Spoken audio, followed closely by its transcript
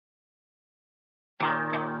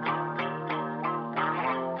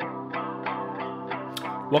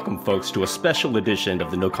Welcome, folks, to a special edition of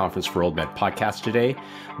the No Conference for Old Men podcast today,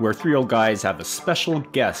 where three old guys have a special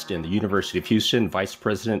guest in the University of Houston, Vice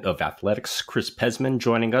President of Athletics, Chris Pezman,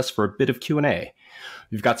 joining us for a bit of Q&A.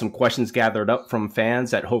 We've got some questions gathered up from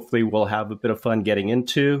fans that hopefully we'll have a bit of fun getting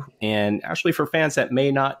into. And actually, for fans that may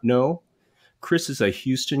not know, Chris is a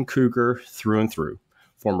Houston Cougar through and through.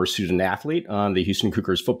 Former student athlete on the Houston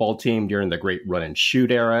Cougars football team during the great run and shoot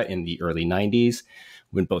era in the early 90s,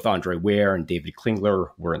 when both Andre Ware and David Klingler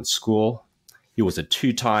were in school. He was a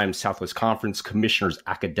two-time Southwest Conference Commissioner's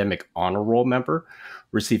Academic Honor Roll member,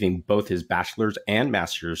 receiving both his bachelor's and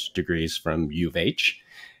master's degrees from U of H,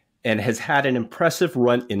 and has had an impressive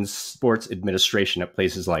run in sports administration at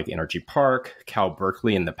places like Energy Park, Cal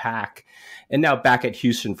Berkeley in the PAC, and now back at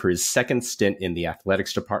Houston for his second stint in the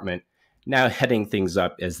athletics department, now heading things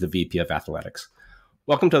up as the VP of Athletics.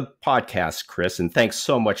 Welcome to the podcast, Chris, and thanks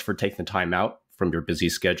so much for taking the time out from your busy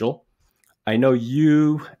schedule. I know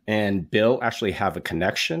you and Bill actually have a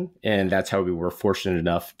connection, and that's how we were fortunate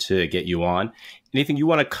enough to get you on. Anything you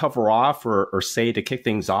want to cover off or say to kick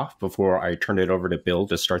things off before I turn it over to Bill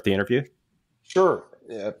to start the interview? Sure.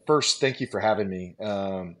 First, thank you for having me.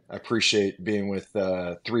 I appreciate being with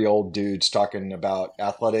three old dudes talking about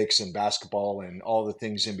athletics and basketball and all the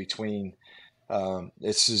things in between.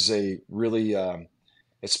 This is a really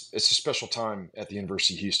it's a special time at the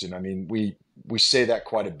University of Houston. I mean, we say that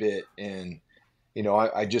quite a bit, and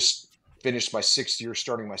I just finished my sixth year,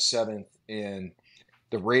 starting my seventh, and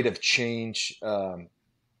the rate of change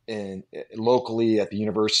and locally at the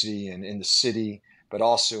university and in the city, but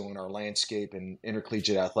also in our landscape and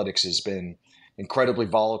intercollegiate athletics has been incredibly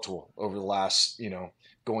volatile over the last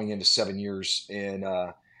going into 7 years, and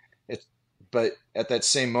but at that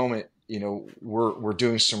same moment, we're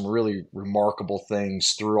doing some really remarkable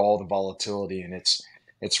things through all the volatility, and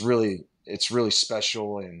it's really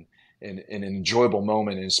special and an enjoyable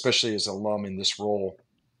moment. And especially as an alum in this role,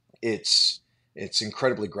 it's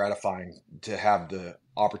incredibly gratifying to have the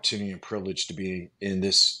opportunity and privilege to be in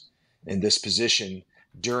this position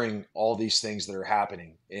during all these things that are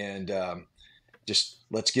happening. And just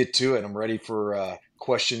let's get to it. I'm ready for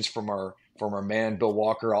questions from our man, Bill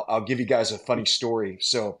Walker. I'll give you guys a funny story.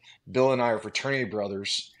 So Bill and I are fraternity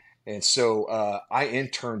brothers. And so I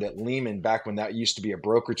interned at Lehman back when that used to be a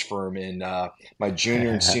brokerage firm in my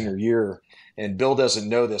junior and senior year. And Bill doesn't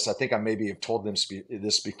know this. I think I maybe have told them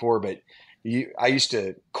this before, but I used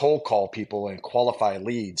to cold call people and qualify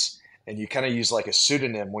leads. And you kind of use like a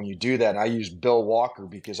pseudonym when you do that. And I use Bill Walker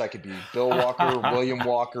because I could be Bill Walker, William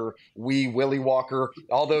Walker, Willie Walker,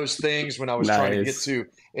 all those things when I was trying to get to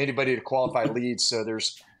anybody to qualify leads. So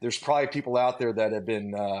there's probably people out there that have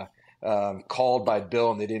been called by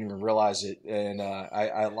Bill and they didn't even realize it. And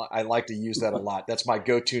I like to use that a lot. That's my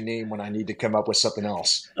go-to name when I need to come up with something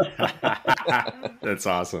else. That's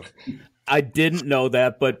awesome. I didn't know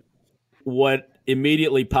that, but what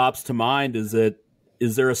immediately pops to mind is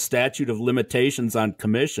there a statute of limitations on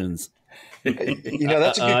commissions?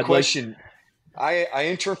 That's a good question. I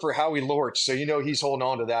interned for Howie Lorch, so he's holding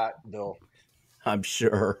on to that, Bill. I'm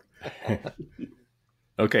sure.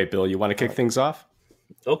 Okay, Bill, you want to kick things off?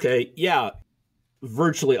 Okay, yeah.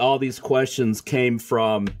 Virtually all these questions came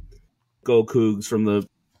from GoCoogs, from the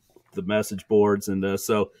message boards, and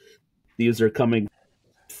so these are coming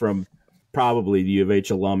from probably the U of H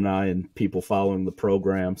alumni and people following the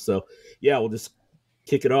program. So, yeah, we'll just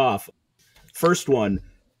kick it off. First one,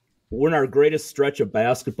 we're in our greatest stretch of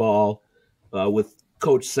basketball with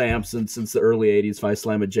Coach Sampson since the early 80s, Phi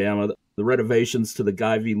Slamma Jamma. The renovations to the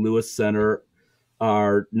Guy V. Lewis Center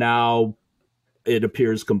are now, it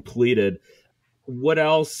appears, completed. What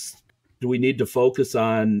else do we need to focus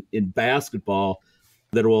on in basketball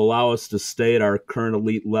that will allow us to stay at our current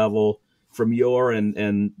elite level from your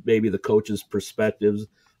and maybe the coach's perspectives,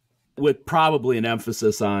 with probably an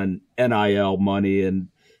emphasis on NIL money? And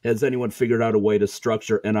has anyone figured out a way to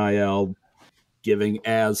structure NIL giving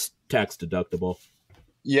as tax deductible?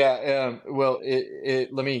 Yeah, well,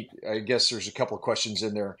 I guess there's a couple of questions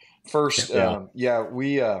in there. First,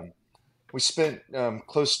 we spent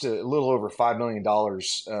close to a little over $5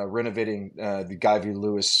 million renovating the Guy V.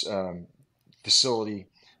 Lewis facility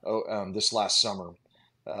this last summer.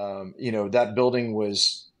 That building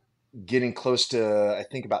was getting close to, I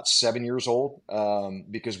think, about 7 years old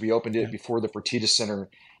because we opened it before the Fertitta Center.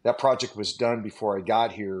 That project was done before I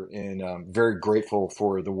got here, and I'm very grateful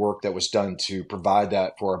for the work that was done to provide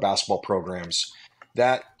that for our basketball programs.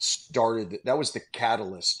 That was the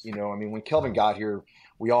catalyst. When Kelvin got here,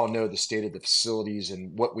 we all know the state of the facilities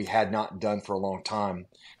and what we had not done for a long time.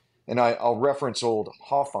 And I'll reference old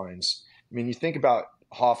Hofheinz. You think about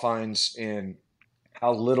Hofheinz and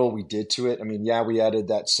how little we did to it. I mean, yeah, we added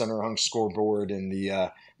that center hung scoreboard and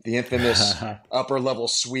the infamous upper level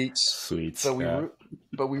suites, Sweets.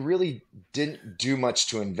 but we really didn't do much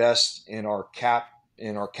to invest in our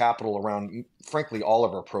capital around, frankly, all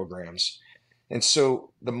of our programs. And so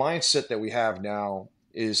the mindset that we have now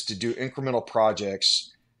is to do incremental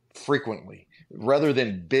projects frequently rather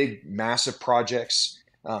than big, massive projects.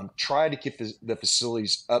 Try to keep the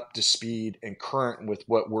facilities up to speed and current with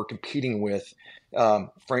what we're competing with,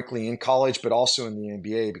 frankly, in college, but also in the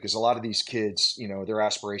NBA, because a lot of these kids, their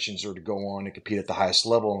aspirations are to go on and compete at the highest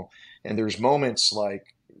level. And there's moments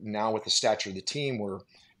like now with the stature of the team where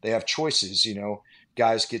they have choices.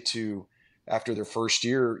 Guys get to, after their first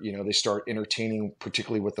year, they start entertaining,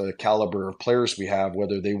 particularly with the caliber of players we have,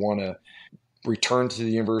 whether they want to return to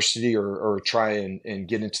the university or try and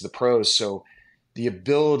get into the pros. So the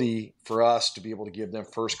ability for us to be able to give them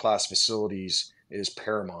first-class facilities is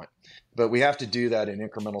paramount. But we have to do that in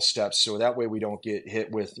incremental steps, so that way we don't get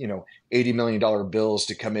hit with, $80 million bills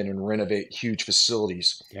to come in and renovate huge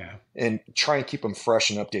facilities. Yeah. And try and keep them fresh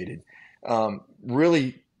and updated.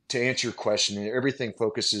 Really, to answer your question, everything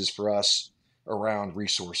focuses for us around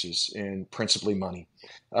resources and principally money.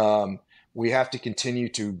 We have to continue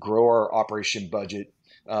to grow our operating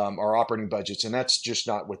budgets, and that's just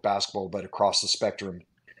not with basketball, but across the spectrum.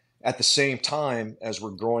 At the same time, as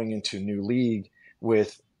we're growing into a new league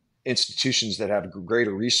with institutions that have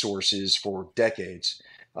greater resources for decades,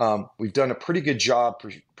 we've done a pretty good job,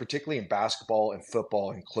 particularly in basketball and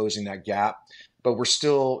football, in closing that gap. But we're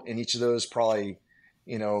still in each of those probably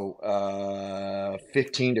 15 to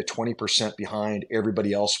 20% behind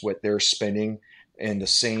everybody else what they're spending in the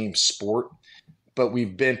same sport. But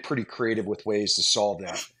we've been pretty creative with ways to solve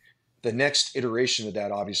that. The next iteration of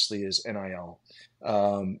that, obviously, is NIL.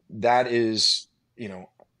 That is,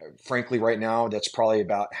 frankly, right now, that's probably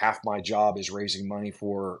about half my job is raising money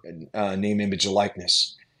for name, image, and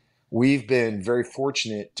likeness. We've been very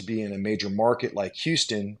fortunate to be in a major market like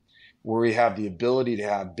Houston, where we have the ability to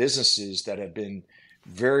have businesses that have been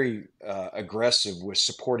very aggressive with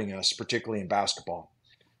supporting us, particularly in basketball.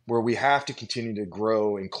 Where we have to continue to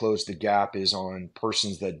grow and close the gap is on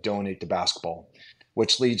persons that donate to basketball,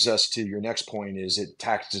 which leads us to your next point: is it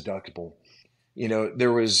tax deductible?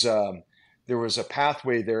 There was a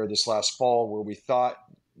pathway there this last fall where we thought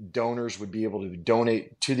donors would be able to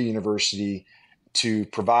donate to the university to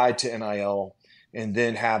provide to NIL and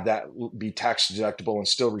then have that be tax deductible and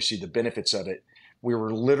still receive the benefits of it. We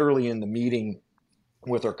were literally in the meeting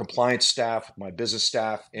with our compliance staff, my business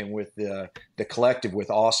staff, and with the collective with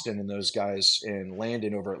Austin and those guys and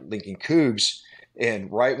Landon over at GoCoogs.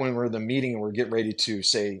 And right when we're in the meeting and we're getting ready to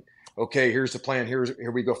say, okay, here's the plan,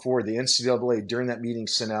 here we go forward, the NCAA during that meeting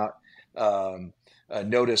sent out a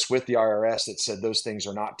notice with the IRS that said those things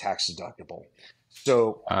are not tax deductible.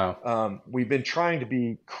 So we've been trying to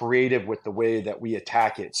be creative with the way that we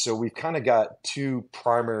attack it. So we've kind of got two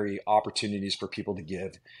primary opportunities for people to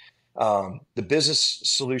give. The business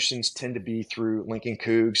solutions tend to be through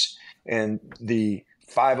GoCoogs, and the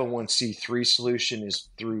 501c3 solution is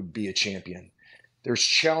through Be a Champion. There's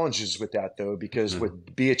challenges with that, though, because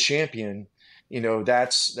with Be a Champion,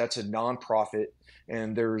 that's a nonprofit,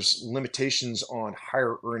 and there's limitations on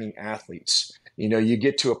higher earning athletes. You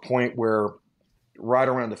get to a point where right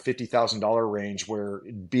around the $50,000 range where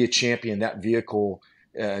Be a Champion, that vehicle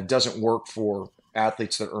doesn't work for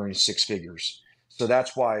athletes that earn six figures. So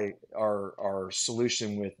that's why our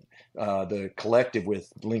solution with the collective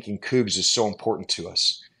with GoCoogs is so important to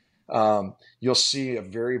us. You'll see a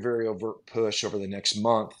very, very overt push over the next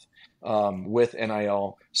month with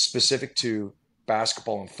NIL specific to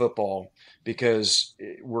basketball and football, because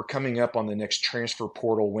we're coming up on the next transfer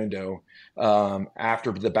portal window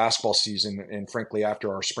after the basketball season and frankly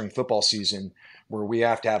after our spring football season, where we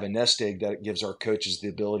have to have a nest egg that gives our coaches the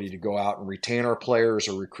ability to go out and retain our players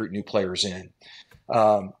or recruit new players in.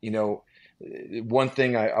 One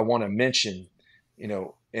thing I want to mention,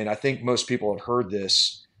 and I think most people have heard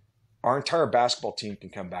this, our entire basketball team can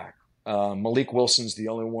come back. Malik Wilson's the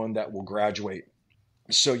only one that will graduate.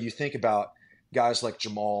 So you think about guys like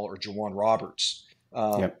Jamal or Jawan Roberts.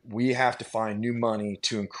 We have to find new money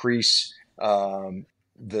to increase the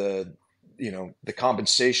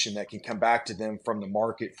compensation that can come back to them from the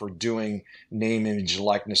market for doing name, image,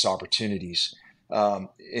 likeness opportunities.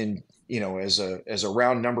 As a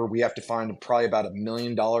round number, we have to find probably about $1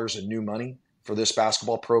 million of new money for this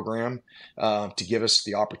basketball program to give us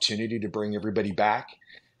the opportunity to bring everybody back.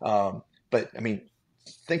 But I mean,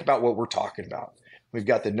 think about what we're talking about. We've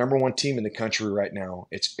got the number one team in the country right now.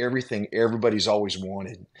 It's everything everybody's always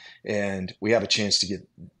wanted. And we have a chance to get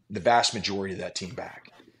the vast majority of that team back.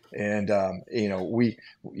 And,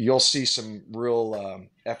 you'll see some real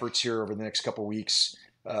efforts here over the next couple of weeks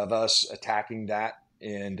of us attacking that.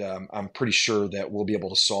 And I'm pretty sure that we'll be able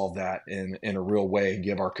to solve that in a real way and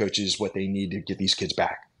give our coaches what they need to get these kids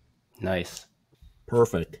back. Nice.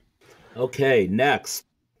 Perfect. Okay, next.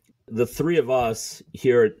 The three of us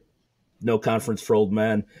here at No Conference for Old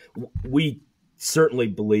Men, we certainly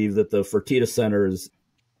believe that the Fertitta Center is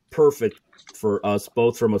perfect for us,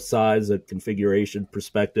 both from a size and configuration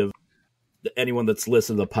perspective. Anyone that's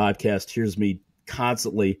listened to the podcast hears me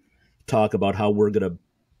constantly talk about how we're going to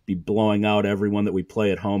be blowing out everyone that we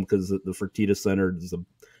play at home because the Fertitta Center is the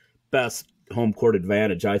best home court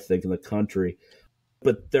advantage, I think, in the country.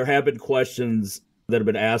 But there have been questions that have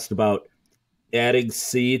been asked about adding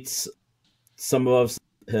seats. Some of us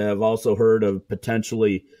have also heard of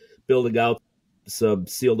potentially building out some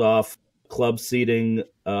sealed off club seating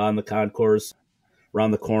on the concourse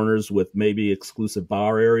around the corners with maybe exclusive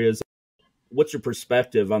bar areas. What's your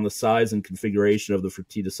perspective on the size and configuration of the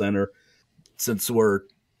Fertitta Center since we're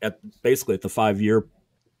basically at the 5-year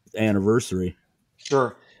anniversary?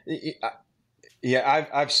 Sure. Yeah,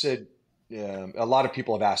 I've said a lot of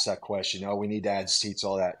people have asked that question. Oh, we need to add seats,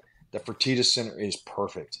 all that. The Fertitta Center is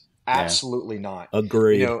perfect. Absolutely not.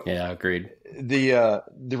 Agreed. Agreed. The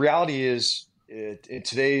reality is, in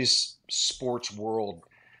today's sports world,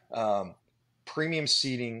 premium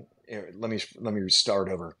seating. Let me start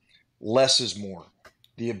over. Less is more.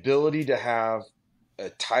 The ability to have a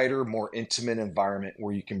tighter, more intimate environment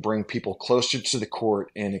where you can bring people closer to the court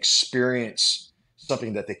and experience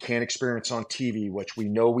something that they can't experience on TV, which we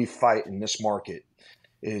know we fight in this market,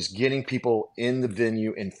 is getting people in the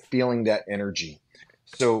venue and feeling that energy.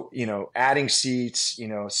 So, adding seats,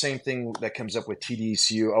 same thing that comes up with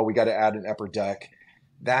TDECU. Oh, we got to add an upper deck.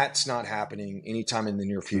 That's not happening anytime in the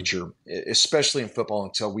near future, especially in football,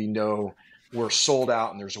 until we know we're sold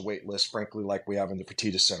out and there's a wait list, frankly, like we have in the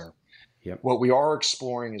Fertitta Center. Yep. What we are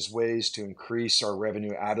exploring is ways to increase our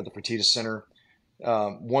revenue out of the Fertitta Center.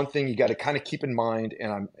 One thing you got to kind of keep in mind,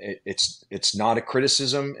 and it's not a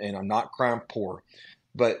criticism, and I'm not crying poor,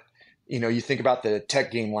 but you think about the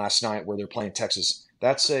Tech game last night where they're playing Texas.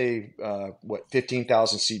 That's a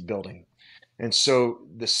 15,000 seat building, and so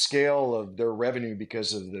the scale of their revenue,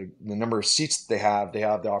 because of the number of seats that they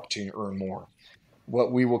have the opportunity to earn more.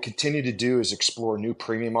 What we will continue to do is explore new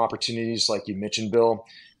premium opportunities, like you mentioned, Bill.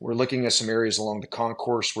 We're looking at some areas along the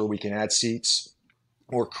concourse where we can add seats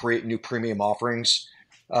or create new premium offerings.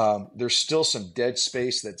 There's still some dead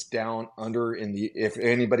space that's down under if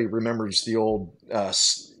anybody remembers the old,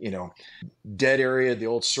 dead area, the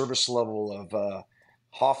old service level of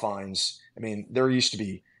Hofheinz. I mean, there used to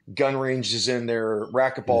be gun ranges in there,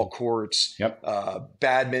 racquetball courts,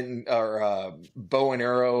 badminton or bow and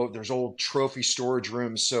arrow. There's old trophy storage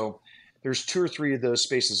rooms. So there's 2 or 3 of those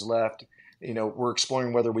spaces left. We're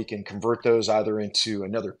exploring whether we can convert those either into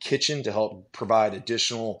another kitchen to help provide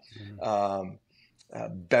additional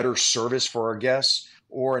better service for our guests,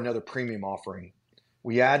 or another premium offering.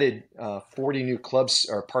 We added 40 new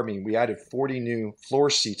we added 40 new floor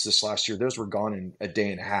seats this last year. Those were gone in a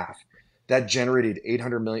day and a half. That generated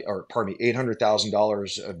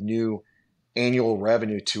 $800,000 of new annual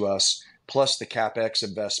revenue to us, plus the CapEx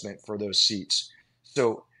investment for those seats.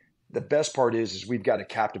 So the best part is we've got a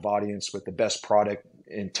captive audience with the best product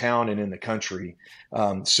in town and in the country.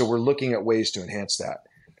 So we're looking at ways to enhance that.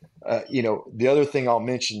 The other thing I'll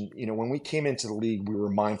mention, when we came into the league, we were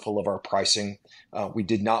mindful of our pricing. We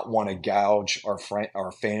did not want to gouge our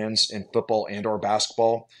fans in football and or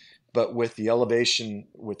basketball. But with the elevation,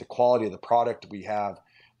 with the quality of the product we have,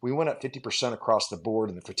 we went up 50% across the board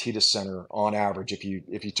in the Fertitta Center on average. If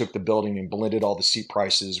you took the building and blended all the seat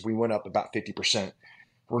prices, we went up about 50%.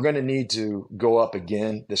 We're going to need to go up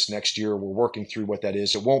again this next year. We're working through what that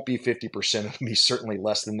is. It won't be 50%. It'll be certainly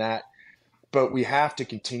less than that. But we have to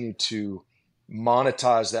continue to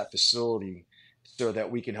monetize that facility so that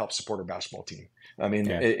we can help support our basketball team. I mean,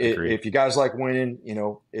 if you guys like winning,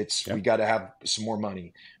 we got to have some more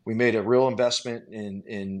money. We made a real investment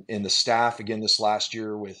in the staff again this last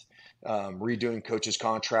year with redoing Coach's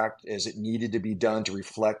contract as it needed to be done to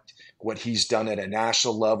reflect what he's done at a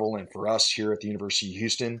national level and for us here at the University of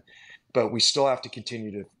Houston. But we still have to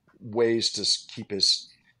continue to ways to keep his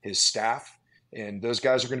staff, and those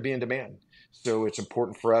guys are going to be in demand. So it's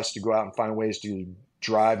important for us to go out and find ways to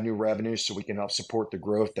drive new revenue so we can help support the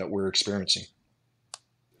growth that we're experiencing.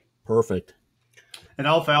 Perfect. And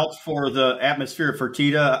I'll vouch for the atmosphere of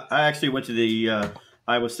Fertitta. I actually went to the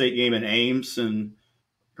Iowa State game in Ames, and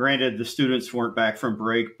granted the students weren't back from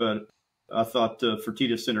break, but I thought the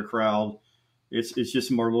Fertitta Center crowd, it's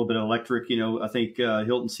just more a little bit electric. I think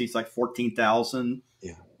Hilton seats like 14,000.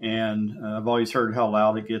 Yeah. And I've always heard how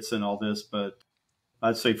loud it gets and all this, but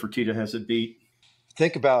I'd say Fertitta has it beat.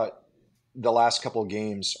 Think about the last couple of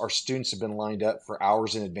games. Our students have been lined up for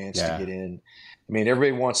hours in advance to get in. I mean,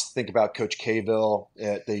 everybody wants to think about Coach Cavill.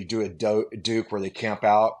 They do a Duke where they camp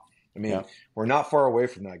out. I mean, we're not far away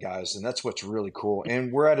from that, guys, and that's what's really cool.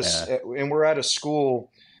 And we're at a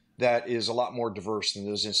school that is a lot more diverse than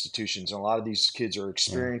those institutions. And a lot of these kids are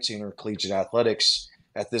experiencing their collegiate athletics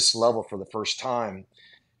at this level for the first time,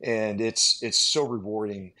 and it's so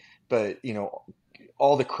rewarding. But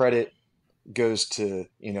all the credit goes to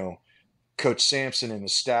Coach Sampson and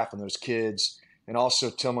his staff and those kids, and also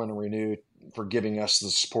Tillman and Renew for giving us the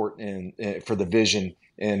support and for the vision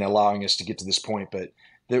and allowing us to get to this point. But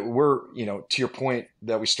that we're, to your point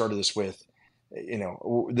that we started this with,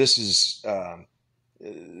 this is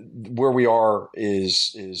where we are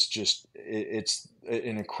is just, it's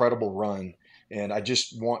an incredible run. And I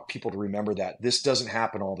just want people to remember that this doesn't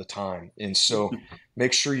happen all the time. And so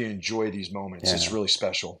make sure you enjoy these moments. Yeah. It's really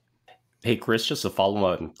special. Hey, Chris, just a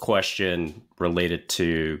follow-up question related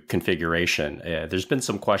to configuration. There's been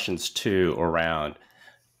some questions too around,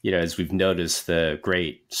 as we've noticed the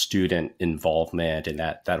great student involvement in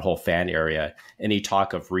that whole fan area, any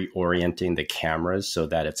talk of reorienting the cameras so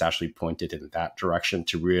that it's actually pointed in that direction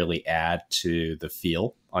to really add to the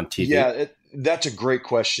feel on TV? Yeah, that's a great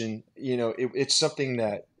question. It's something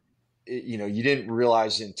that, you didn't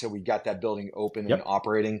realize until we got that building open and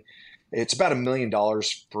operating. It's about $1 million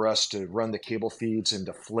for us to run the cable feeds and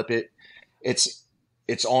to flip it.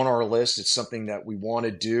 It's on our list. It's something that we want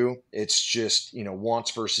to do. It's just,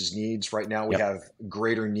 wants versus needs. Right now we have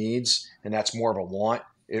greater needs, and that's more of a want.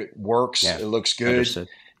 It works. It looks good. Understood.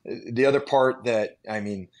 The other part that,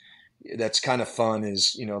 that's kind of fun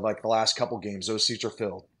is, like the last couple games, those seats are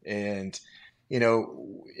filled. And,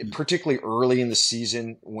 particularly early in the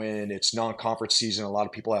season when it's non-conference season, a lot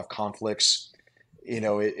of people have conflicts. And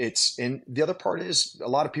the other part is a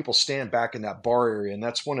lot of people stand back in that bar area. And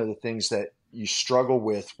that's one of the things that you struggle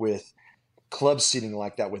with club seating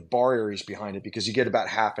like that, with bar areas behind it, because you get about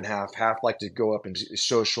half and half. Half like to go up and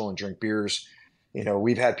social and drink beers.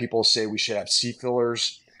 We've had people say we should have seat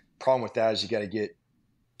fillers. Problem with that is you got to get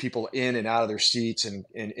people in and out of their seats and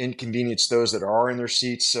inconvenience those that are in their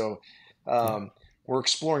seats. So, we're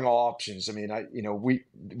exploring all options. I mean, we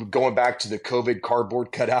going back to the COVID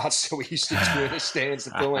cardboard cutouts that we used to do in the stands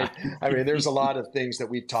to fill in. I mean, there's a lot of things that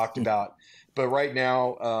we've talked about, but right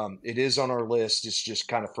now it is on our list. It's just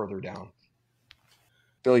kind of further down.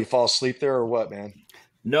 Bill, you fall asleep there or what, man?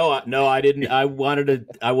 No, I didn't. I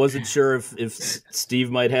wasn't sure if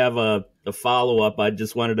Steve might have a follow-up. I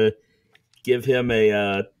just wanted to give him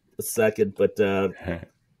a second, but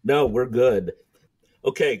no, we're good.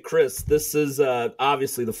 Okay, Chris, this is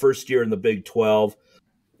obviously the first year in the Big 12.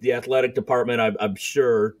 The athletic department, I'm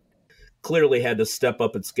sure, clearly had to step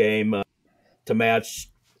up its game to match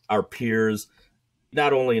our peers,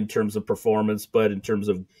 not only in terms of performance, but in terms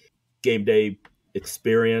of game day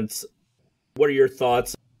experience. What are your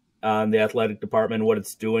thoughts on the athletic department and what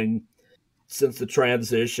it's doing since the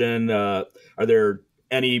transition? Are there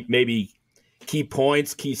any maybe key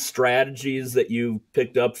points, key strategies that you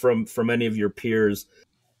picked up from any of your peers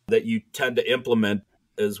that you tend to implement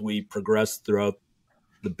as we progress throughout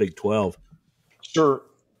the Big 12? Sure.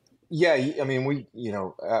 Yeah. I mean,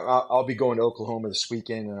 I'll be going to Oklahoma this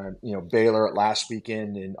weekend and, Baylor last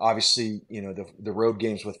weekend, and obviously, the road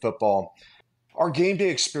games with football. Our game day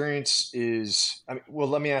experience is,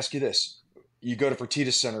 let me ask you this. You go to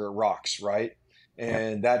Fertitta Center, it rocks, right?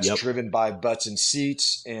 And that's driven by butts and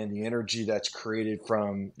seats and the energy that's created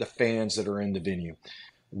from the fans that are in the venue.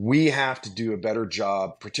 We have to do a better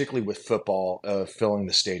job, particularly with football, of filling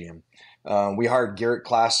the stadium. We hired Garrett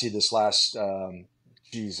Classy this last, I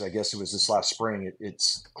guess it was this last spring.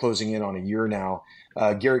 It's closing in on a year now.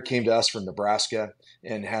 Garrett came to us from Nebraska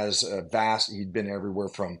and has he'd been everywhere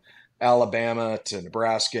from Alabama to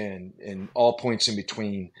Nebraska and all points in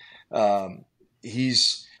between.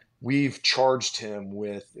 We've charged him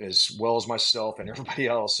with, as well as myself and everybody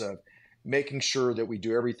else, of making sure that we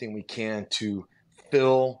do everything we can to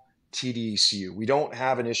fill TDECU. We don't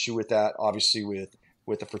have an issue with that, obviously, with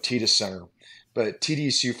the Fertitta Center, but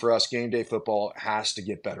TDECU for us, game day football, has to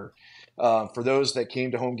get better. For those that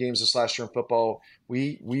came to home games this last year in football,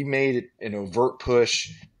 we made an overt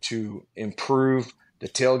push to improve the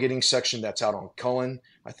tailgating section that's out on Cullen.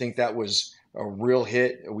 I think that was a real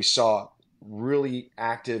hit. We saw really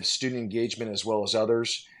active student engagement as well as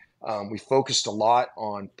others. We focused a lot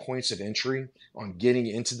on points of entry, on getting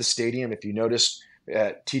into the stadium. If you noticed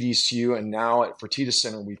at TDCU and now at Fertitta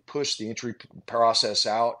Center, we've pushed the entry process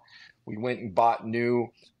out. We went and bought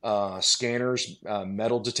new scanners,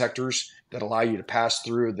 metal detectors that allow you to pass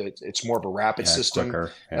through. That it's more of a rapid system.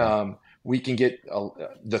 Quicker. Yeah. We can get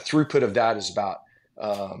the throughput of that is about,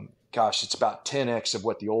 it's about 10x of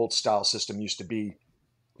what the old style system used to be.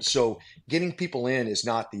 So getting people in is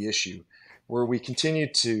not the issue. Where we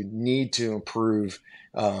continue to need to improve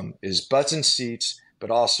is butts and seats,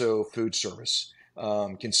 but also food service.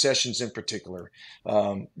 Concessions in particular.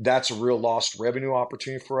 That's a real lost revenue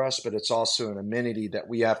opportunity for us, but it's also an amenity that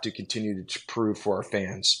we have to continue to prove for our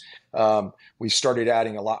fans. We started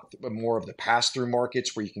adding a lot more of the pass-through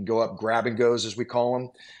markets where you can go up grab and goes, as we call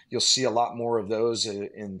them. You'll see a lot more of those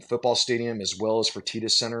in football stadium as well as for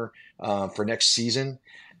Fertitta Center for next season.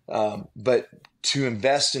 But to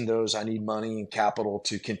invest in those, I need money and capital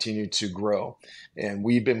to continue to grow. And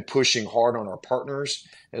we've been pushing hard on our partners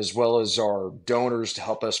as well as our donors to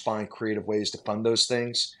help us find creative ways to fund those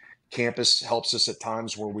things. Campus helps us at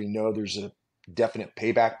times where we know there's a definite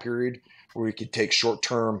payback period where we could take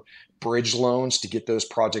short-term bridge loans to get those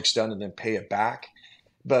projects done and then pay it back.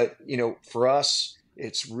 But, for us,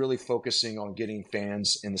 it's really focusing on getting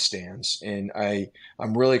fans in the stands. And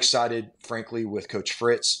I'm really excited, frankly, with Coach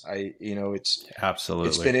Fritz. Absolutely.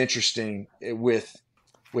 It's been interesting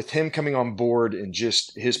with him coming on board and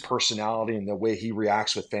just his personality and the way he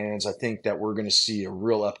reacts with fans. I think that we're going to see a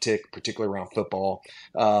real uptick, particularly around football.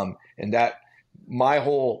 And that my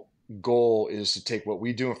whole goal is to take what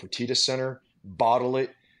we do in Fertitta Center, bottle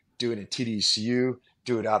it, do it in TDCU,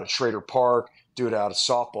 do it out at Schrader Park, do it out of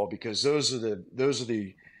softball, because those are the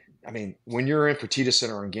when you're in Fertitta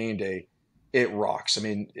Center on game day, it rocks.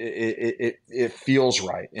 It feels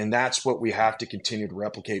right. And that's what we have to continue to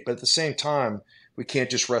replicate. But at the same time, we can't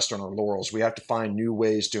just rest on our laurels. We have to find new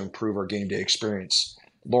ways to improve our game day experience.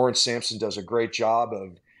 Lauren Sampson does a great job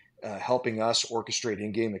of helping us orchestrate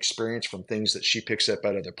in-game experience from things that she picks up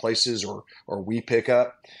at other places or we pick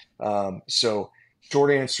up. So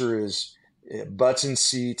short answer is butts and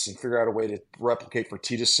seats and figure out a way to replicate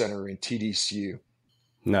Fertitta Center in TDCU.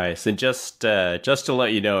 Nice. And just to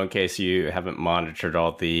let you know, in case you haven't monitored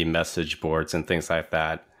all the message boards and things like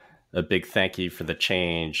that, a big thank you for the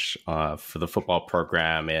change for the football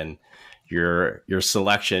program. And your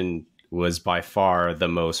selection was by far the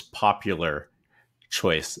most popular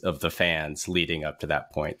choice of the fans leading up to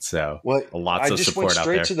that point. So lots of support out there. I just went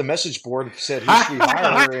straight to the message board and said, who should we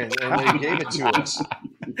hire? and they gave it to us.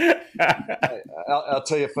 I'll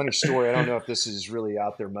tell you a funny story. I don't know if this is really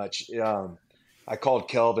out there much. I called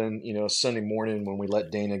Kelvin, Sunday morning when we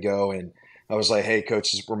let Dana go. And I was like, hey,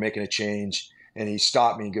 coach, we're making a change. And he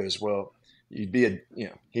stopped me and goes, well, you'd be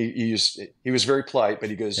he was very polite, but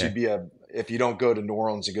he goes, you'd be if you don't go to New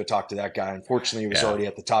Orleans and go talk to that guy. Unfortunately, he was already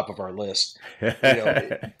at the top of our list.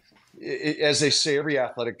 As they say, every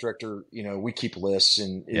athletic director, we keep lists,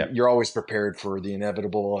 and you're always prepared for the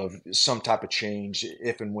inevitable of some type of change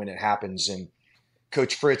if and when it happens. And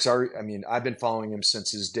Coach Fritz, I've been following him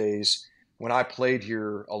since his days when I played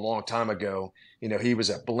here a long time ago. He was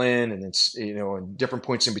at Blinn and it's, and different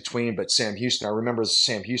points in between, but Sam Houston, I remember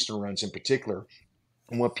Sam Houston runs in particular.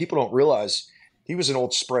 And what people don't realize, he was an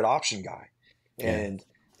old spread option guy. And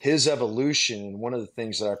his evolution, and one of the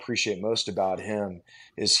things that I appreciate most about him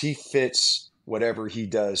is he fits whatever he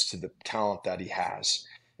does to the talent that he has.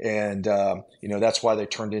 And, that's why they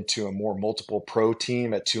turned into a more multiple pro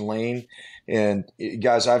team at Tulane. And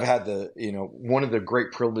guys, I've had one of the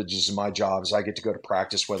great privileges of my job is I get to go to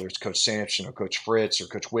practice, whether it's Coach Sampson or Coach Fritz or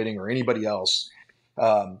Coach Whitting or anybody else.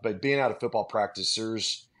 But being out of football practice,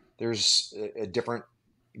 there's a different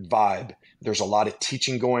vibe. There's a lot of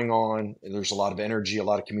teaching going on. There's a lot of energy, a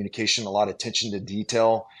lot of communication, a lot of attention to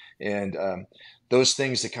detail. And those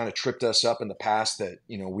things that kind of tripped us up in the past that,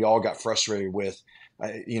 we all got frustrated with,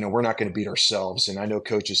 we're not going to beat ourselves. And I know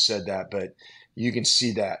coaches said that, but you can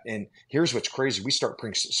see that. And here's what's crazy. We start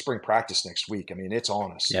spring practice next week. It's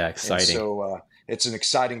on us. Yeah, exciting. And so it's an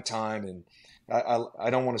exciting time. And I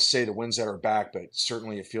don't want to say the winds at our back, but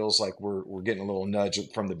certainly it feels like we're getting a little nudge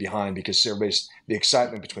from the behind because the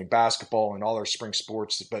excitement between basketball and all our spring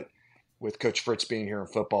sports. But with Coach Fritz being here in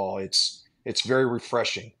football, it's very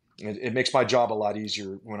refreshing. It makes my job a lot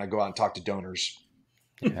easier when I go out and talk to donors.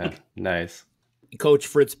 Yeah, nice. Coach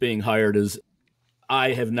Fritz being hired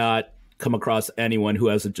I have not come across anyone who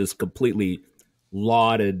hasn't just completely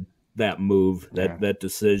lauded that move, that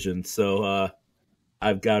decision. So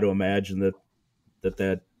I've got to imagine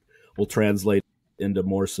that will translate into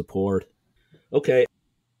more support. Okay.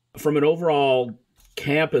 From an overall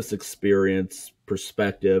campus experience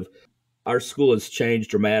perspective, our school has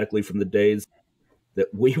changed dramatically from the days that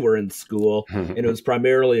we were in school, and it was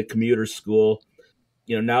primarily a commuter school.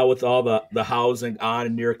 now with all the housing on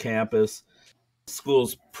and near campus,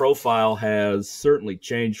 school's profile has certainly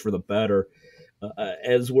changed for the better.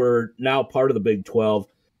 As we're now part of the Big 12,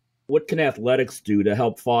 what can athletics do to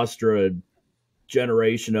help foster a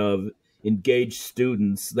generation of engaged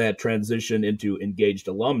students that transition into engaged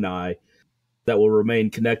alumni that will remain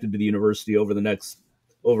connected to the university over the next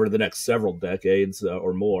several decades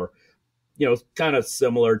or more? Kind of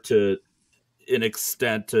similar to an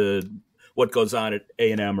extent to what goes on at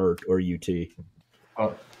A&M or UT.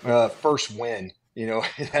 First win,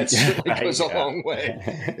 that certainly goes a long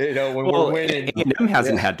way. When we're winning, A&M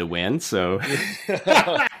hasn't had to win, so.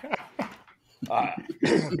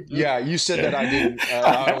 Yeah, you said that I didn't.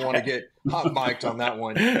 I don't want to get hot mic'd on that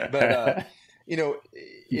one, but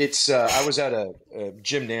it's. I was at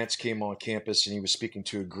Jim Nance came on campus and he was speaking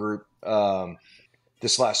to a group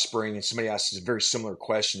this last spring, and somebody asked a very similar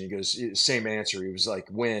question. He goes, same answer. He was like,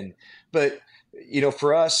 "Win," but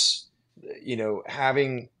for us,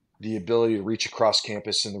 having the ability to reach across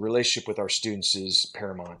campus and the relationship with our students is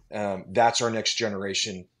paramount. That's our next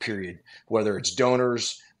generation. Period. Whether it's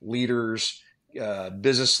donors, leaders,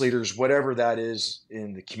 business leaders, whatever that is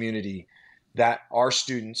in the community, that our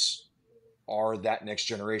students are that next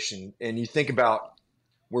generation. And you think about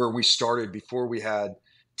where we started before we had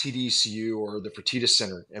TDCU or the Fertitta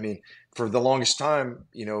Center. I mean, for the longest time,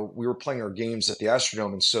 we were playing our games at the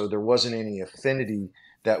Astrodome, and so there wasn't any affinity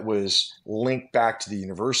that was linked back to the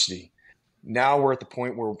university. Now we're at the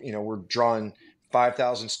point where, we're drawing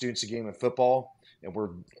 5,000 students a game in football, and we're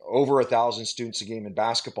over 1,000 students a game in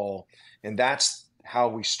basketball. And that's how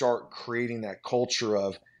we start creating that culture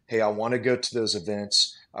of, hey, I want to go to those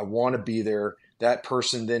events. I want to be there. That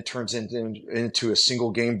person then turns into a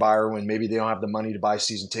single game buyer when maybe they don't have the money to buy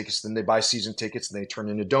season tickets. Then they buy season tickets and they turn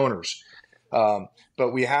into donors.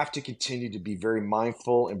 But we have to continue to be very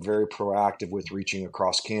mindful and very proactive with reaching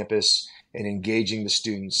across campus and engaging the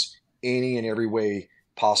students any and every way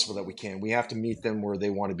possible that we can. We have to meet them where they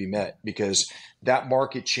want to be met, because that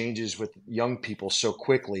market changes with young people so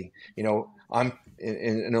quickly. I'm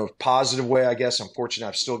in a positive way, I guess. I'm fortunate.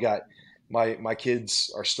 I've still got my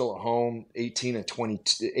kids are still at home, 18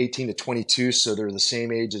 to 22. So they're the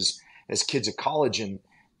same age as kids at college. And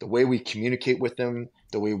the way we communicate with them,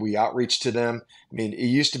 the way we outreach to them. I mean, it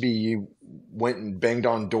used to be you went and banged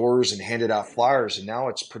on doors and handed out flyers, and now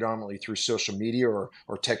it's predominantly through social media or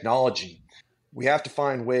technology. We have to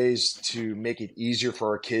find ways to make it easier for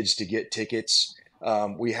our kids to get tickets.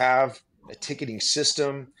 We have a ticketing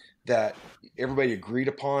system that everybody agreed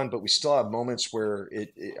upon, but we still have moments where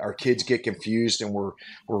our kids get confused, and we're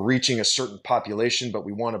reaching a certain population, but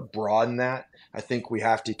we want to broaden that. I think we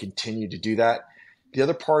have to continue to do that. The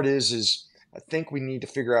other part is I think we need to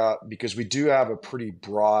figure out, because we do have a pretty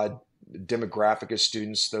broad demographic of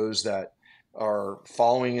students, those that are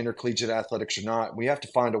following intercollegiate athletics or not. We have to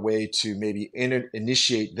find a way to maybe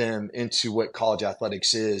initiate them into what college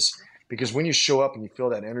athletics is, because when you show up and you feel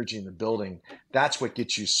that energy in the building, that's what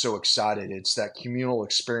gets you so excited. It's that communal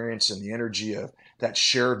experience and the energy of that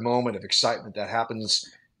shared moment of excitement that happens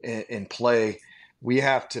in play. We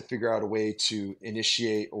have to figure out a way to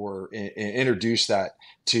initiate or introduce that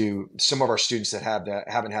to some of our students that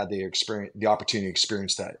haven't had the opportunity to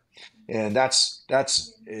experience that. And that's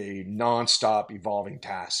a nonstop evolving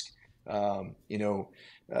task.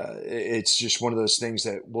 It's just one of those things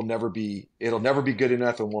that it'll never be good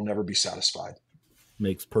enough, and we'll never be satisfied.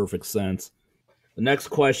 Makes perfect sense. The next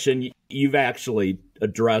question, you've actually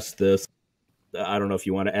addressed this. I don't know if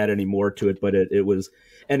you want to add any more to it, but it was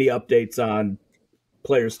any updates on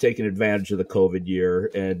players taking advantage of the COVID year.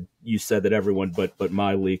 And you said that everyone but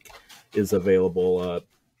My League is available.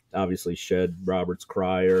 Obviously Shed, Roberts,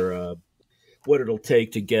 Cryer, what it'll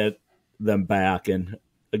take to get them back. And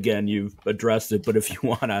again, you've addressed it, but if you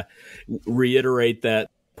want to reiterate that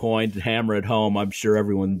point, hammer it home, I'm sure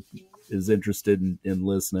everyone is interested in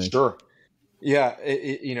listening. Sure. Yeah.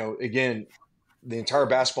 Again, the entire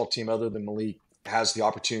basketball team, other than Malik, has the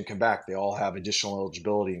opportunity to come back. They all have additional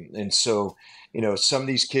eligibility. And so, some of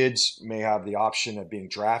these kids may have the option of being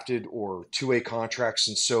drafted or two-way contracts.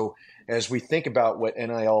 And so as we think about what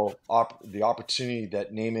NIL, the opportunity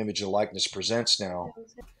that name, image, and likeness presents now,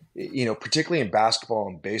 particularly in basketball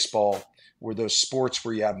and baseball, where those sports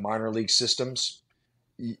where you have minor league systems,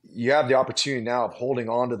 you have the opportunity now of holding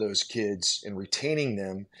on to those kids and retaining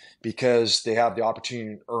them, because they have the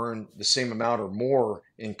opportunity to earn the same amount or more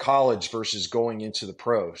in college versus going into the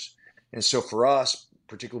pros. And so for us,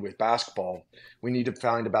 particularly with basketball, we need to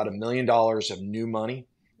find about $1 million of new money,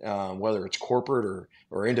 whether it's corporate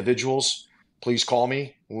or individuals. Please call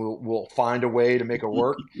me. We'll find a way to make it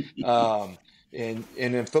work. And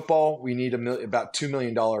in football, we need about $2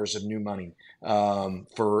 million of new money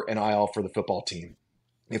for NIL for the football team.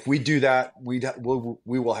 If we do that, we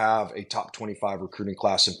will have a top 25 recruiting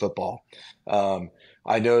class in football.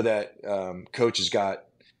 I know that Coach has got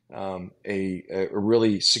a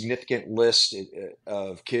really significant list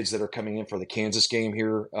of kids that are coming in for the Kansas game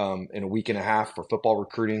here in a week and a half for football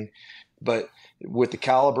recruiting. But with the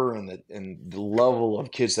caliber and the level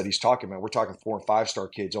of kids that he's talking about, we're talking 4 and 5 star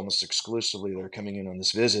kids almost exclusively that are coming in on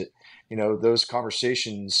this visit. Those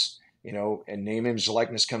conversations, and name, image,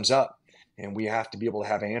 likeness comes up. And we have to be able to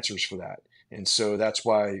have answers for that. And so that's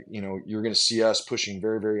why, you're going to see us pushing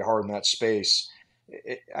very, very hard in that space.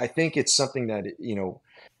 I think it's something that,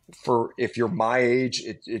 if you're my age,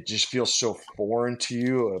 it just feels so foreign to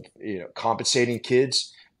you of, compensating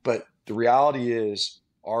kids. But the reality is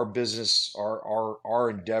our business, our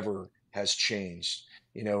endeavor has changed,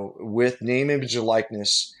 with name, image, and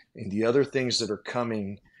likeness and the other things that are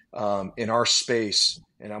coming in our space.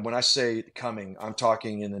 And when I say coming, I'm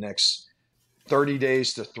talking in the next 30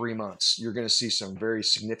 days to 3 months, you're going to see some very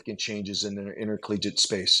significant changes in the intercollegiate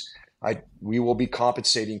space. We will be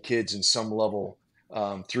compensating kids in some level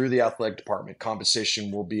through the athletic department.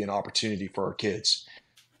 Compensation will be an opportunity for our kids.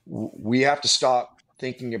 We have to stop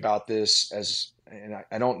thinking about this as, and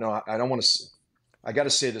I don't know, I got to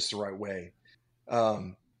say this the right way.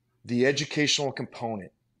 The educational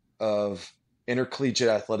component of intercollegiate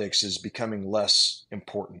athletics is becoming less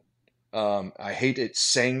important. I hate it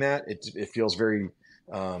saying that. It feels very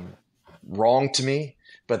wrong to me,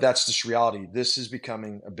 but that's just reality. This is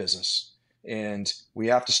becoming a business, and we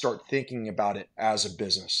have to start thinking about it as a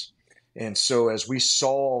business. And so as we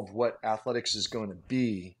solve what athletics is going to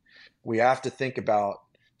be, we have to think about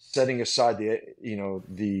setting aside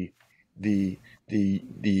the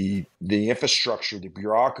infrastructure, the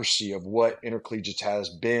bureaucracy of what intercollegiate has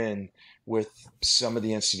been with some of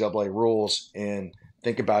the NCAA rules, and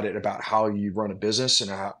think about it about how you run a business and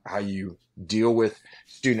how you deal with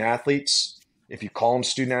student athletes. If you call them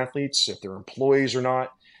student athletes, if they're employees or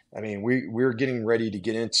not. I mean, we're getting ready to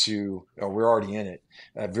get into, or we're already in it,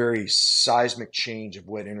 a very seismic change of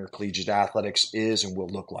what intercollegiate athletics is and will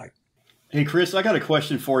look like. Hey, Chris, I got a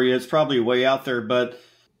question for you. It's probably way out there, but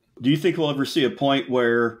do you think we'll ever see a point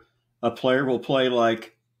where a player will play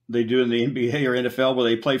like they do in the NBA or NFL, where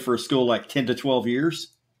they play for a school like 10 to 12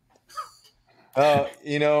 years? That's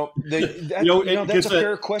a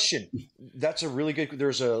fair question. That's a really good.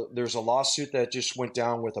 There's a lawsuit that just went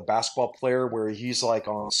down with a basketball player where he's like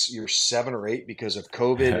on year 7 or 8 because of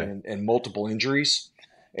COVID and multiple injuries,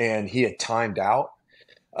 and he had timed out.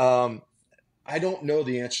 I don't know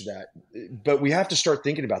the answer to that, but we have to start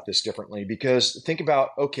thinking about this differently, because think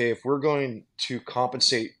about, okay, if we're going to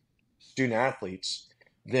compensate student athletes,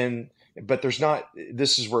 then, but there's not,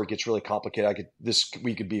 this is where it gets really complicated.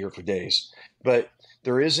 We could be here for days, but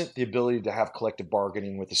there isn't the ability to have collective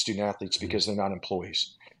bargaining with the student athletes because they're not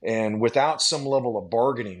employees. And without some level of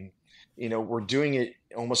bargaining, we're doing it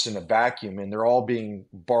almost in a vacuum, and they're all being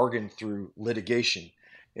bargained through litigation.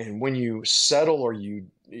 And when you settle or you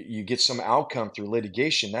get some outcome through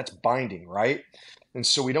litigation, that's binding, right? And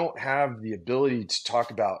so we don't have the ability to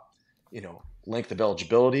talk about, length of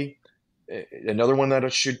eligibility. Another one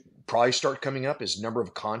that should probably start coming up is number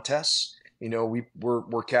of contests.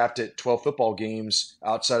 We're capped at 12 football games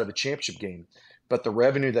outside of a championship game, but the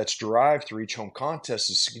revenue that's derived through each home contest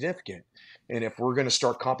is significant. And if we're going to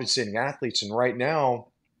start compensating athletes, and right now,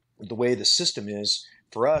 the way the system is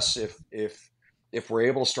for us, if we're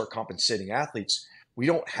able to start compensating athletes, we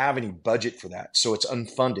don't have any budget for that. So it's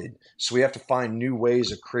unfunded. So we have to find new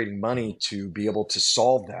ways of creating money to be able to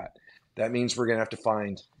solve that. That means we're going to have to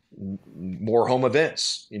find more home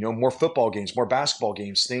events, more football games, more basketball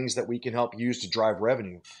games, things that we can help use to drive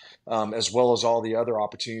revenue, as well as all the other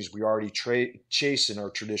opportunities we already chase in our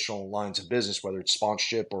traditional lines of business, whether it's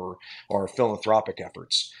sponsorship or philanthropic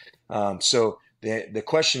efforts. So the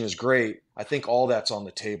question is great. I think all that's on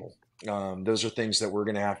the table. Those are things that we're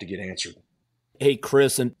going to have to get answered. Hey,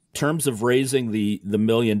 Chris, in terms of raising the $1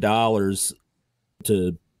 million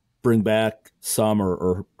to bring back some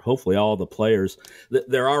or hopefully all the players,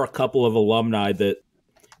 there are a couple of alumni that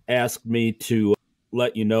asked me to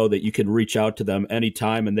let you know that you can reach out to them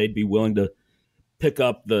anytime and they'd be willing to pick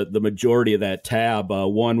up the majority of that tab.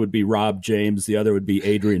 One would be Rob James, the other would be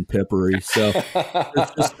Adrian Pippery. So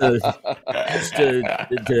just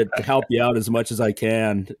to help you out as much as I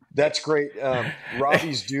can. That's great.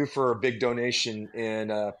 Robbie's due for a big donation,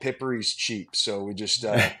 and Pippery's cheap, so we just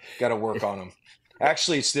got to work on him.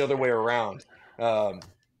 Actually, it's the other way around.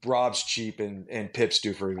 Rob's cheap and Pip's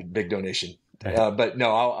due for a big donation. But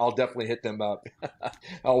no, I'll definitely hit them up.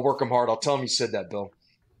 I'll work them hard. I'll tell them you said that, Bill.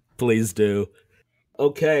 Please do.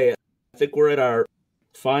 Okay, I think we're at our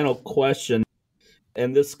final question,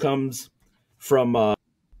 and this comes from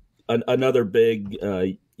another big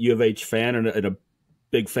U of H fan and a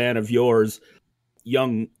big fan of yours,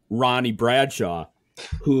 young Ronnie Bradshaw,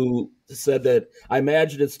 who said that, I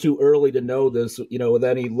imagine it's too early to know this, with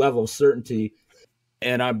any level of certainty,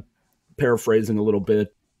 and I'm paraphrasing a little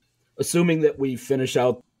bit. Assuming that we finish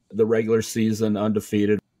out the regular season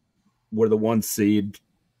undefeated, we're the 1 seed,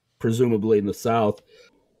 presumably in the South,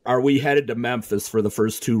 are we headed to Memphis for the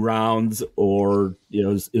first 2 rounds, or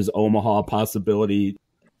is Omaha a possibility?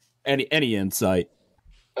 Any insight?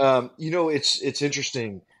 It's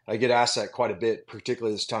interesting. I get asked that quite a bit,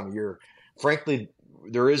 particularly this time of year. Frankly,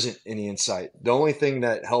 there isn't any insight. The only thing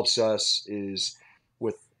that helps us is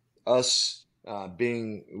with us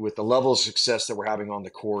being with the level of success that we're having on the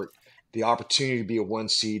court. The opportunity to be a 1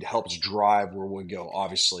 seed helps drive where we go,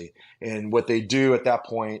 obviously. And what they do at that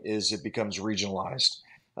point is it becomes regionalized.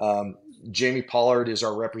 Jamie Pollard is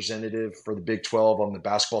our representative for the Big 12 on the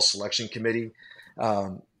basketball selection committee.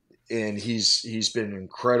 And he's been an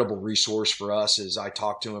incredible resource for us as I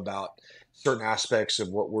talk to him about certain aspects of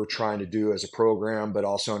what we're trying to do as a program, but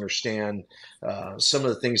also understand some of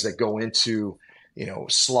the things that go into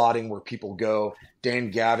slotting where people go.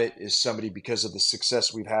 Dan Gavitt is somebody, because of the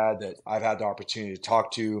success we've had, that I've had the opportunity to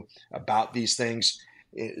talk to about these things.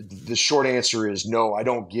 The short answer is no, I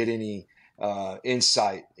don't get any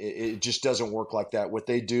insight. It just doesn't work like that. What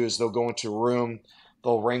they do is they'll go into a room,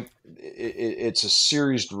 they'll rank. It's a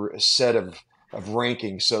series set of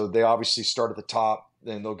rankings. So they obviously start at the top,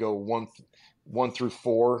 then they'll go one through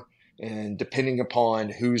 4. And depending upon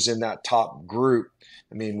who's in that top group,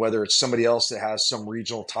 whether it's somebody else that has some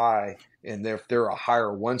regional tie, and if they're a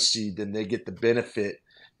higher 1 seed, then they get the benefit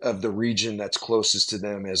of the region that's closest to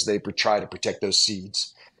them as they try to protect those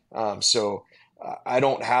seeds. So I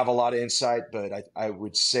don't have a lot of insight, but I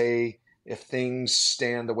would say if things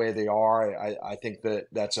stand the way they are, I think that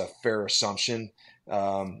that's a fair assumption.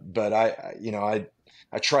 But I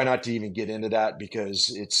try not to even get into that, because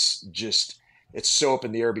it's so up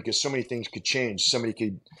in the air, because so many things could change. Somebody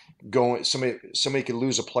could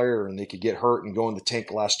lose a player and they could get hurt and go in the tank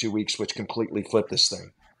the last 2 weeks, which completely flip this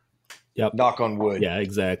thing. Yep. Knock on wood. Yeah,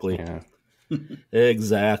 exactly. Yeah.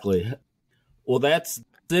 Exactly. Well, that's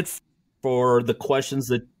it for the questions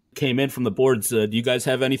that came in from the boards. Do you guys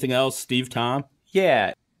have anything else, Steve, Tom?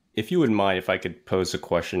 Yeah. If you wouldn't mind, if I could pose a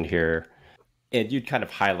question here. And you'd kind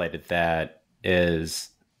of highlighted that as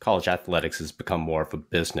college athletics has become more of a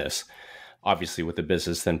business. Obviously, with the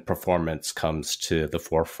business, then performance comes to the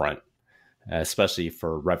forefront, especially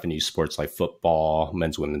for revenue sports like football,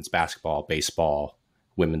 men's, women's basketball, baseball,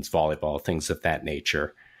 women's volleyball, things of that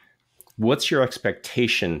nature. What's your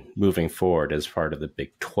expectation moving forward as part of the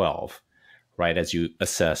Big 12, right, as you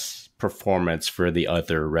assess performance for the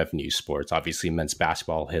other revenue sports? Obviously, men's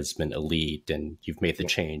basketball has been elite, and you've made the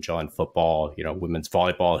change on football. Women's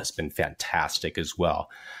volleyball has been fantastic as well.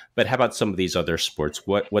 But how about some of these other sports?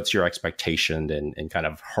 What's your expectation and kind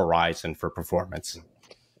of horizon for performance?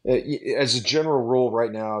 As a general rule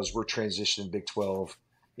right now, as we're transitioning Big 12,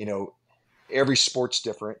 every sport's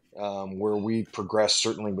different. Where we progress,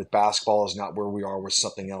 certainly with basketball, is not where we are with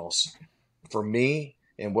something else. For me,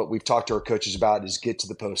 and what we've talked to our coaches about, is get to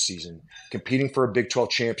the postseason. Competing for a Big 12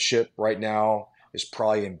 championship right now is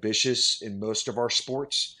probably ambitious in most of our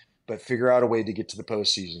sports, but figure out a way to get to the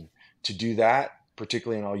postseason. To do that,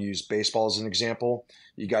 particularly, and I'll use baseball as an example,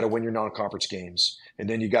 you got to win your non-conference games, and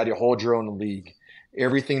then you got to hold your own league.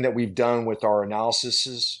 Everything that we've done with our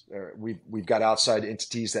analysis, we've got outside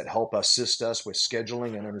entities that help assist us with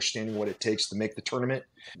scheduling and understanding what it takes to make the tournament.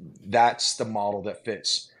 That's the model that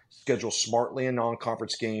fits. Schedule smartly in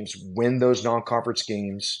non-conference games, win those non-conference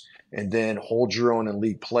games, and then hold your own in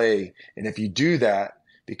league play. And if you do that,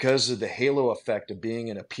 because of the halo effect of being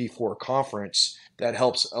in a P4 conference, that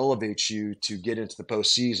helps elevate you to get into the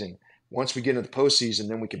postseason. Once we get into the postseason,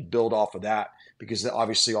 then we can build off of that, because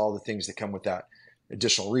obviously all the things that come with that,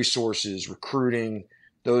 additional resources, recruiting,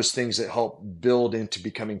 those things that help build into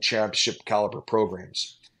becoming championship caliber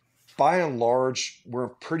programs. By and large, we're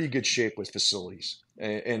in pretty good shape with facilities.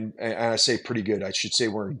 And I say pretty good, I should say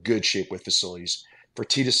we're in good shape with facilities.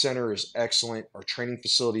 Fertitta Center is excellent. Our training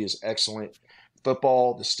facility is excellent.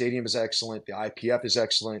 Football, the stadium is excellent. The IPF is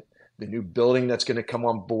excellent. The new building that's going to come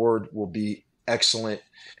on board will be excellent.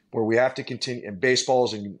 Where we have to continue, and baseball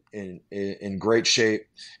is in great shape.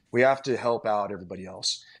 We have to help out everybody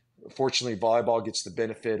else. Fortunately, volleyball gets the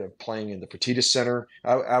benefit of playing in the Fertitta Center.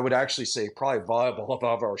 I would actually say probably volleyball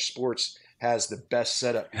above our sports has the best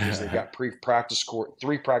setup because they've got three practice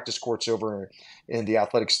courts over in the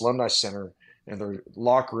Athletics Alumni Center, and their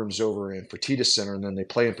locker rooms over in Fertitta Center, and then they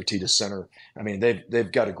play in Fertitta Center. I mean,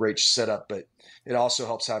 they've got a great setup, but it also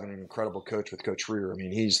helps having an incredible coach with Coach Rear. I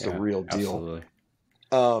mean, he's the real deal.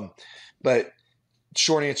 Absolutely. But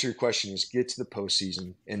short answer to your question is get to the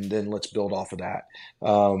postseason, and then let's build off of that.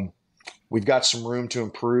 We've got some room to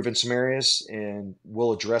improve in some areas, and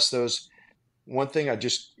we'll address those. One thing I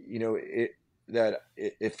just,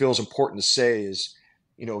 it feels important to say is,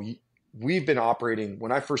 we've been operating.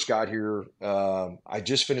 When I first got here, I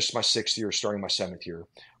just finished my 6th year, starting my 7th year.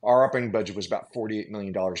 Our operating budget was about $48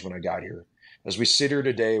 million when I got here. As we sit here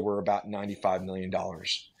today, we're about $95 million.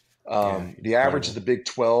 The average of the Big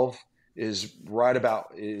 12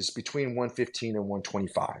 is between 115 and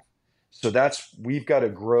 125. So we've got a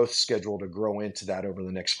growth schedule to grow into that over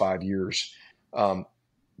the next 5 years.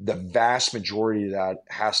 The vast majority of that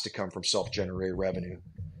has to come from self-generated revenue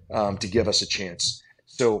to give us a chance.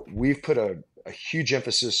 So we've put a huge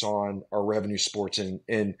emphasis on our revenue sports,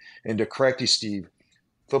 and to correct you, Steve,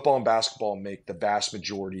 football and basketball make the vast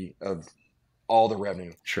majority of all the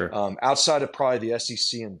revenue. Sure. Outside of probably the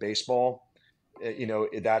SEC and baseball,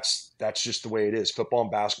 that's just the way it is. Football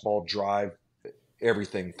and basketball drive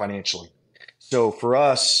everything financially. So for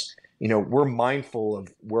us, we're mindful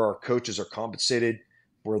of where our coaches are compensated,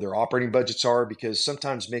 where their operating budgets are, because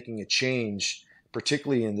sometimes making a change,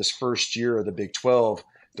 particularly in this first year of the Big 12,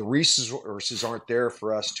 the resources aren't there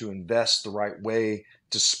for us to invest the right way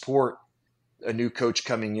to support a new coach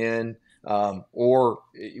coming in, or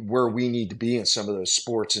where we need to be in some of those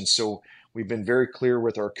sports. And so we've been very clear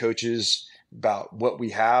with our coaches about what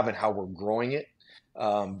we have and how we're growing it.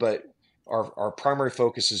 But our primary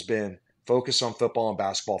focus has been focus on football and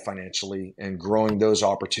basketball financially and growing those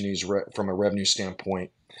opportunities from a revenue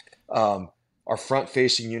standpoint. Our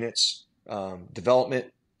front-facing units,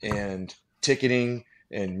 development and ticketing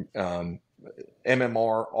and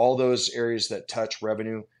MMR, all those areas that touch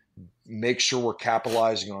revenue, make sure we're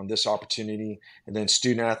capitalizing on this opportunity. And then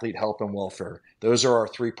student-athlete health and welfare. Those are our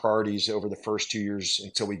 3 priorities over the first 2 years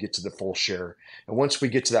until we get to the full share. And once we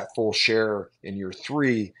get to that full share in year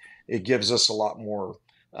 3, it gives us a lot more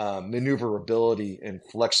maneuverability and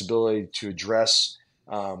flexibility to address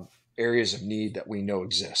areas of need that we know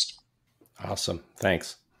exist. Awesome.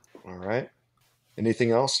 Thanks. All right.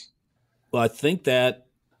 Anything else? Well, I think that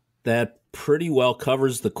pretty well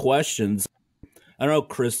covers the questions. I don't know,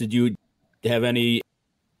 Chris, did you have any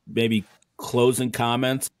maybe closing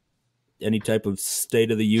comments, any type of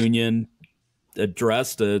State of the Union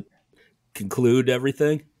address to conclude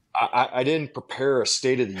everything? I didn't prepare a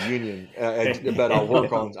State of the Union, but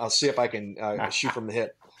I'll see if I can shoot from the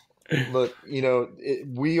hip. Look,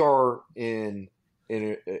 we are in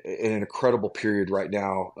an incredible period right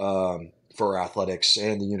now for athletics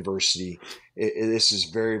and the university. This is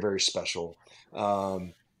very, very special.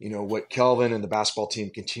 What Kelvin and the basketball team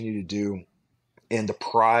continue to do and the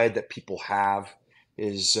pride that people have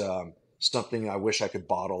is something I wish I could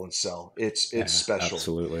bottle and sell. It's special.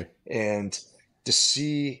 Absolutely. And to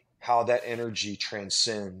see how that energy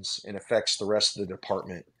transcends and affects the rest of the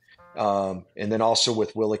department. And then also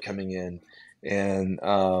with Willie coming in and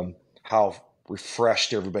how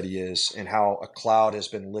refreshed everybody is and how a cloud has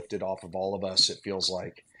been lifted off of all of us, it feels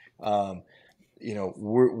like.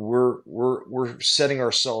 We're setting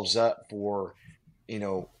ourselves up for,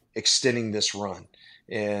 extending this run.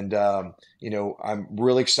 And, I'm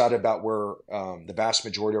really excited about where the vast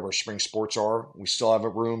majority of our spring sports are. We still have a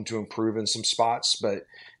room to improve in some spots, but,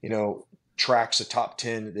 track's a top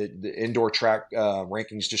 10. The indoor track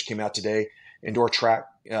rankings just came out today. Indoor track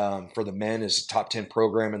for the men is a top 10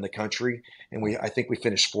 program in the country. And I think we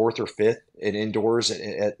finished 4th or 5th in indoors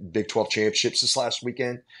at Big 12 championships this last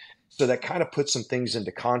weekend. So that kind of puts some things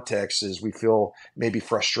into context as we feel maybe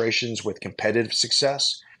frustrations with competitive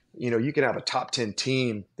success. You can have a top 10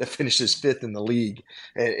 team that finishes 5th in the league.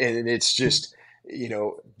 And it's just,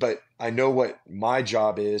 but I know what my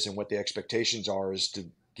job is and what the expectations are is to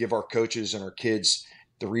give our coaches and our kids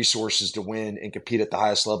the resources to win and compete at the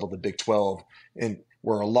highest level of the Big 12. And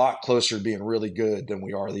we're a lot closer to being really good than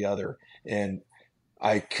we are the other. And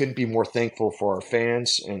I couldn't be more thankful for our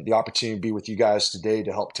fans and the opportunity to be with you guys today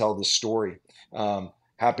to help tell this story.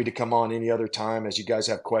 Happy to come on any other time as you guys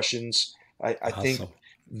have questions. I Awesome. think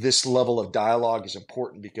this level of dialogue is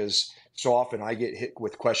important because so often I get hit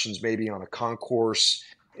with questions maybe on a concourse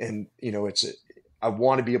and, I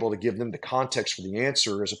want to be able to give them the context for the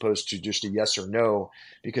answer as opposed to just a yes or no,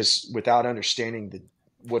 because without understanding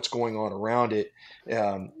what's going on around it,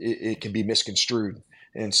 it can be misconstrued.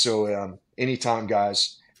 And so anytime,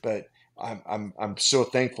 guys, but I'm so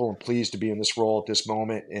thankful and pleased to be in this role at this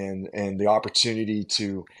moment, and the opportunity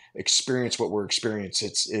to experience what we're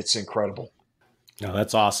experiencing. It's incredible. No,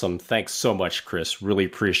 that's awesome. Thanks so much, Chris. Really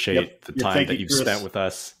appreciate the time that you've spent with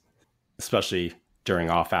us, especially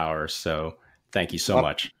during off hours. So thank you so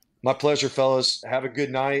much. My pleasure, fellas. Have a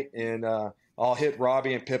good night, and I'll hit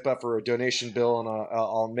Robbie and Pippa for a donation bill, and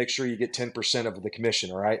I'll make sure you get 10% of the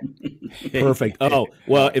commission. All right. Perfect. Oh,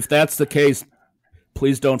 well, if that's the case,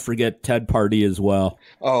 please don't forget Ted Pardee as well.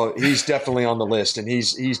 Oh, he's definitely on the list, and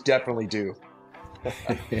he's definitely due.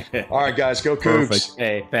 All right, guys, go Cougs. Perfect.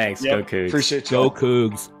 Hey, thanks. Go Cougs. Appreciate you. Go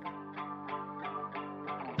Cougs.